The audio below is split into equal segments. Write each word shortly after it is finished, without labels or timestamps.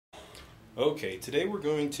Okay, today we're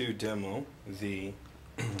going to demo the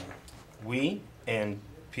Wii and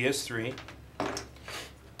PS3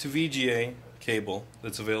 to VGA cable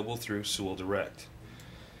that's available through Sewell Direct.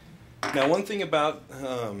 Now, one thing about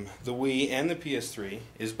the Wii and the PS3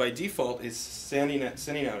 is by default it's sending out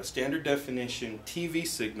a standard definition TV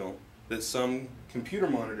signal that some computer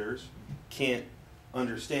monitors can't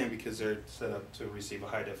understand because they're set up to receive a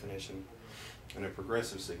high definition and a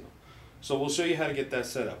progressive signal. So we'll show you how to get that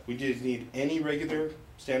set up. We just need any regular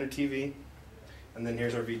standard TV, and then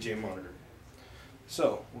here's our VGA monitor.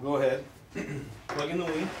 So we'll go ahead, plug in the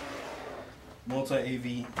Wii,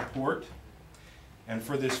 multi-AV port, and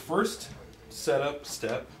for this first setup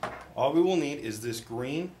step, all we will need is this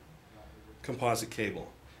green composite cable.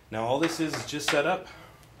 Now all this is just set up,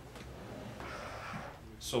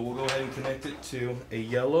 so we'll go ahead and connect it to a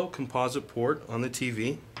yellow composite port on the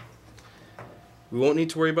TV. We won't need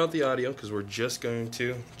to worry about the audio because we're just going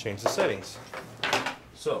to change the settings.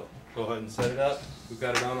 So, go ahead and set it up. We've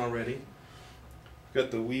got it on already. We've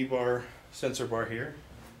got the Wii bar, sensor bar here.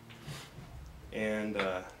 And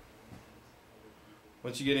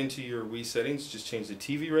once you get into your Wii settings, just change the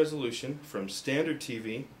TV resolution from standard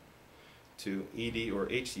TV to ED or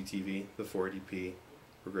HDTV, the 480p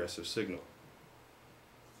progressive signal.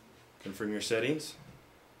 Confirm your settings,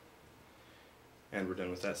 and we're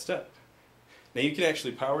done with that step. Now you can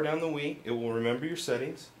actually power down the Wii, it will remember your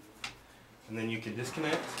settings, and then you can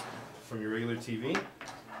disconnect from your regular TV,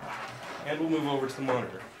 and we'll move over to the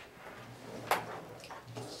monitor.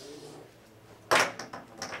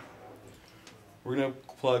 We're going to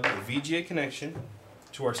plug the VGA connection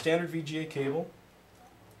to our standard VGA cable.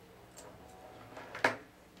 Go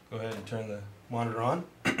ahead and turn the monitor on,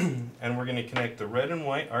 and we're going to connect the red and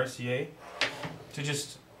white RCA to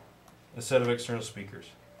just a set of external speakers.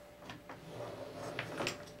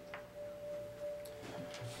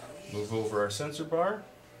 Move over our sensor bar,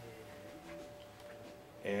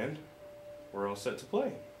 and we're all set to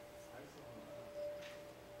play.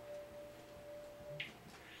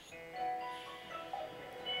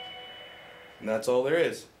 And that's all there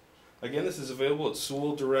is. Again, this is available at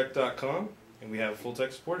SewellDirect.com, and we have full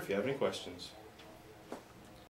tech support if you have any questions.